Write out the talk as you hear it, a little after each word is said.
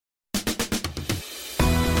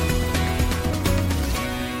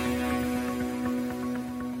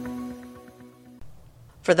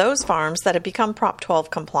For those farms that have become Prop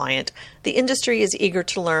 12 compliant, the industry is eager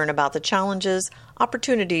to learn about the challenges,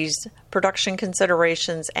 opportunities, production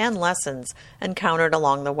considerations, and lessons encountered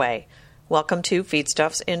along the way. Welcome to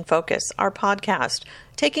Feedstuffs in Focus, our podcast,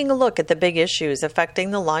 taking a look at the big issues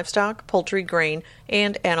affecting the livestock, poultry, grain,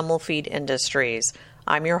 and animal feed industries.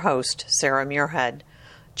 I'm your host, Sarah Muirhead.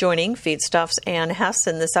 Joining Feedstuffs Ann Hess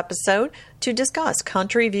in this episode to discuss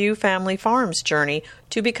Country View Family Farms' journey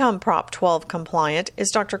to become Prop 12 compliant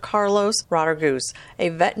is Dr. Carlos Roudergue, a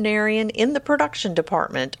veterinarian in the production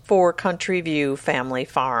department for Country View Family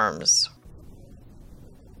Farms.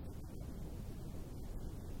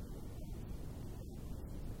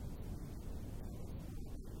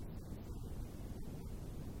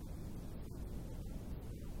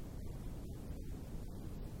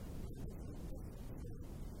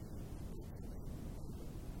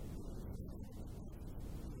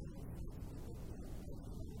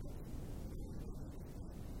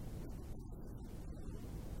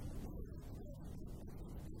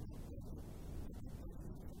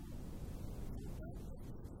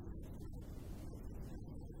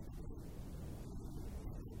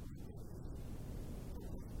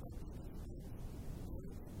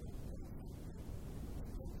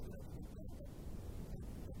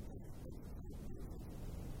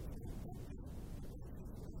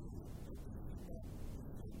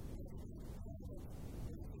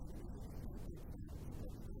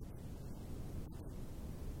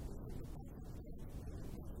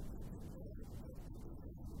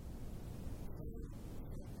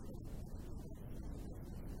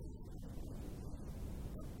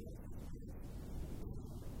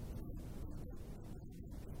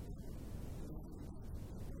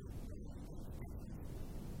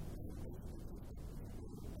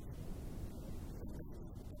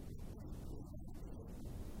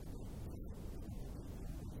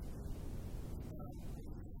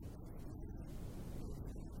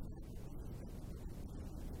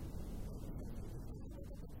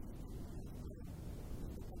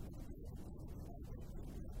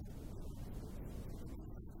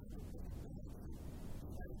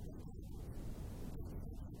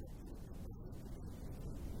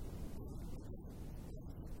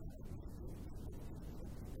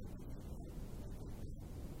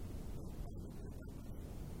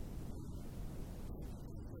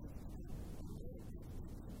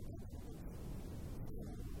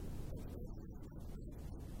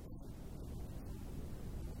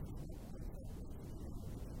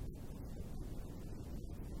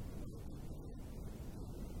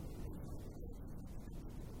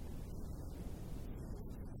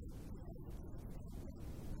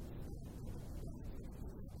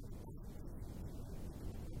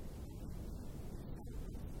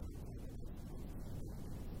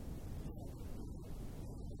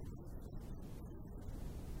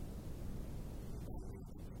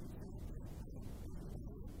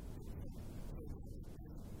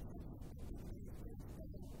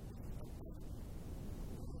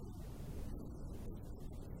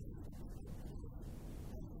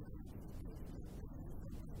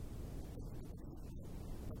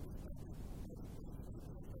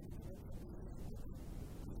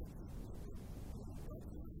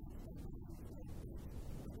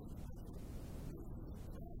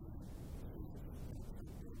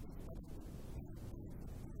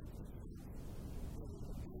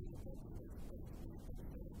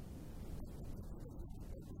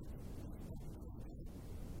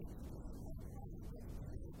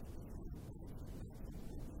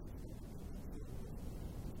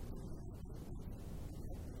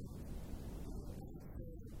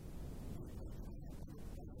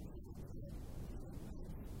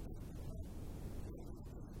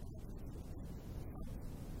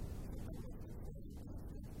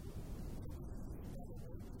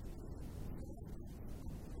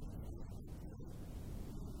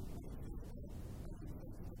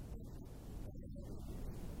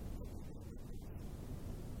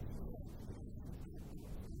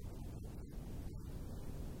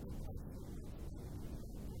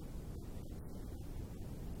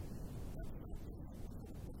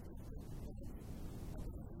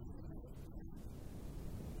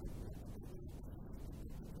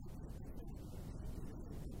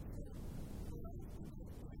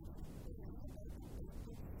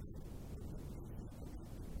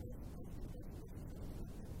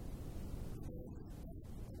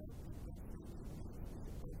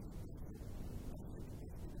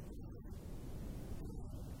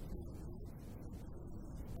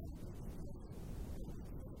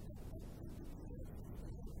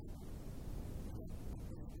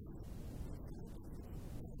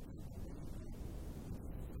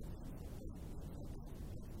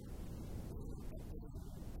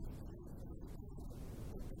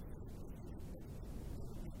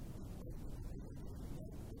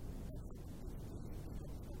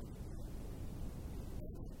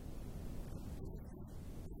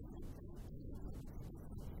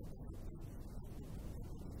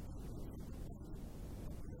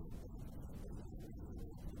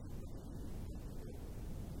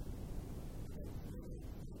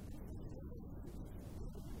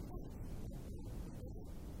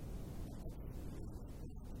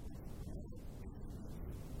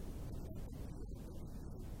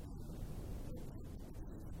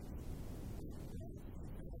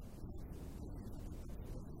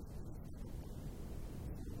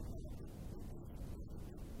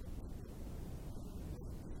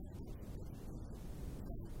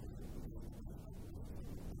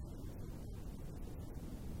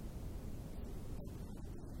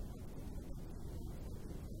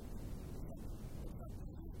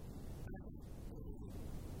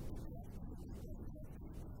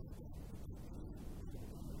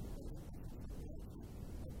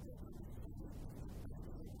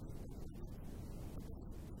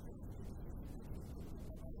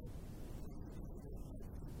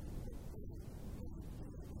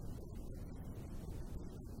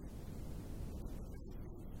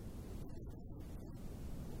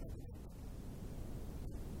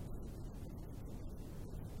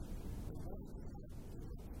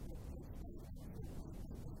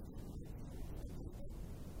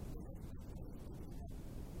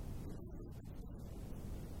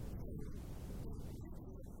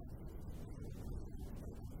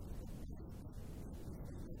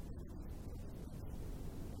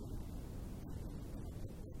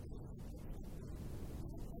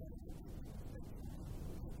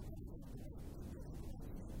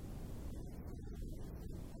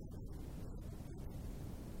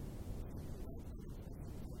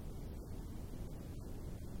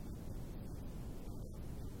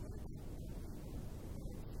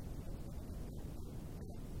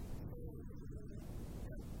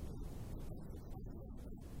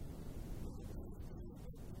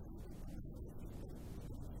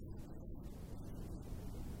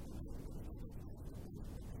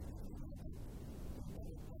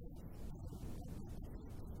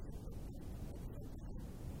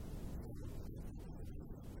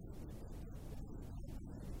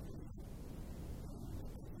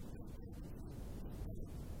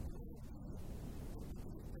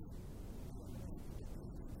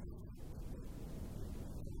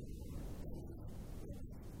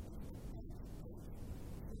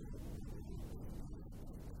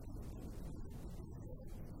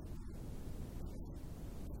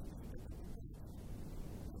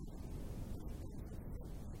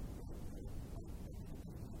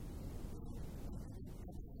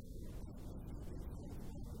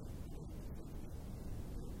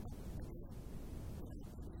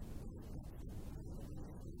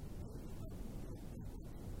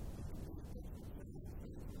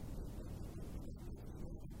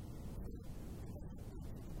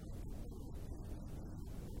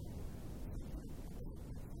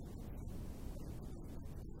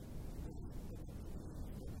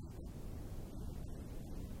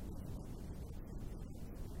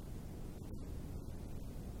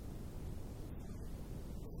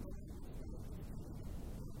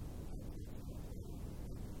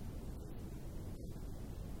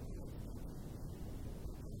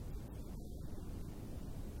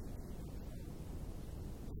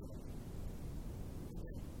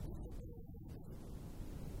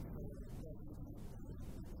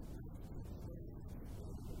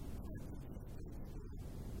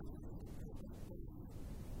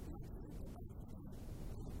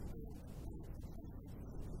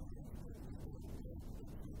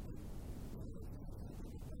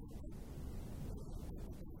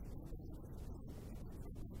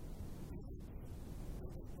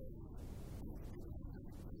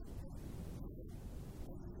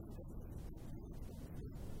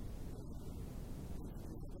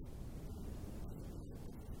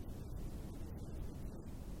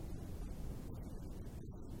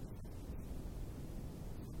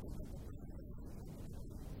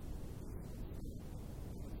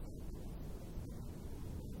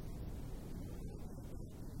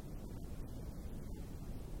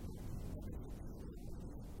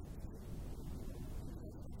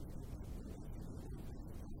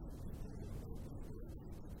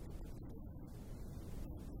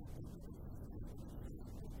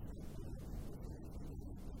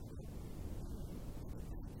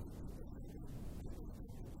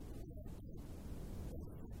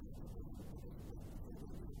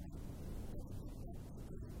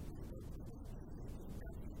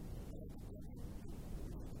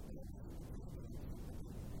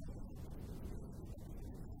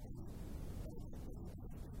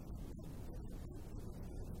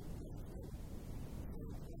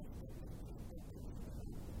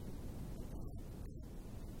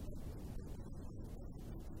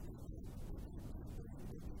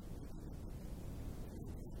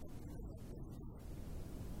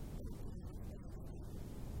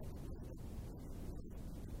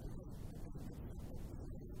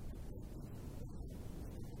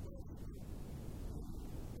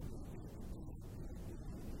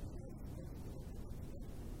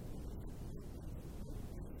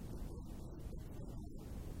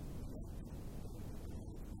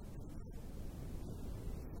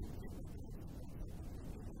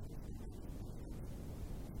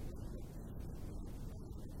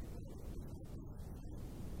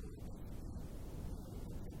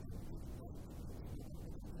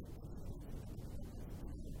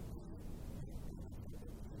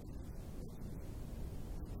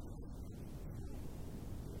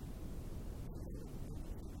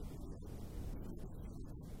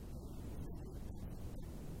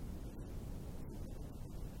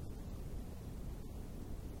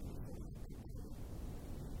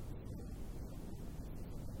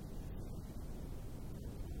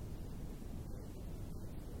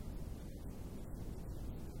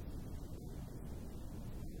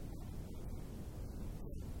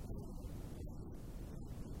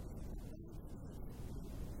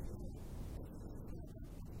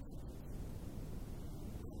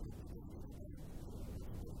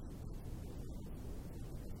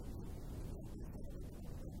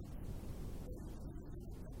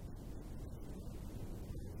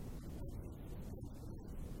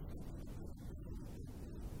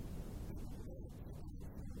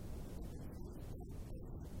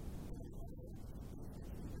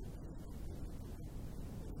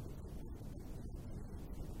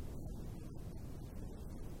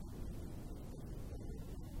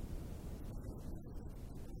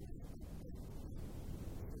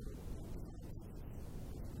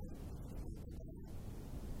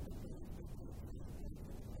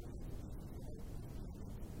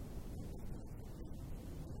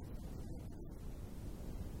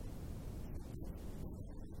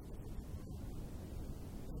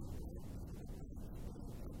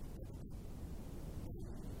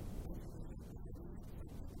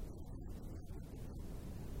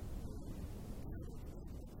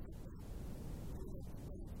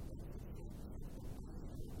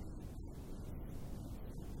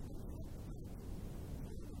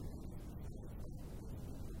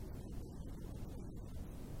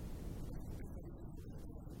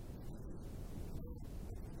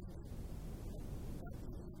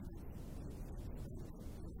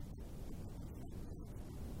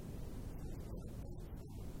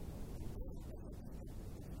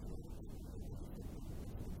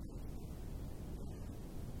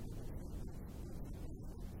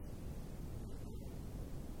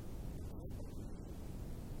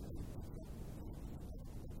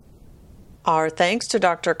 Our thanks to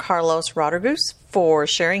Dr. Carlos Roudergue for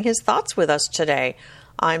sharing his thoughts with us today.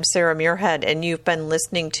 I'm Sarah Muirhead, and you've been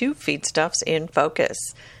listening to Feedstuffs in Focus.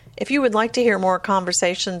 If you would like to hear more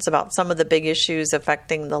conversations about some of the big issues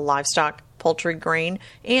affecting the livestock, poultry, grain,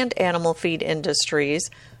 and animal feed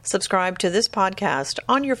industries, subscribe to this podcast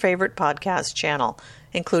on your favorite podcast channel,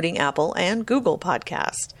 including Apple and Google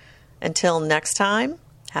Podcast. Until next time,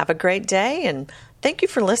 have a great day, and thank you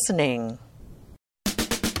for listening.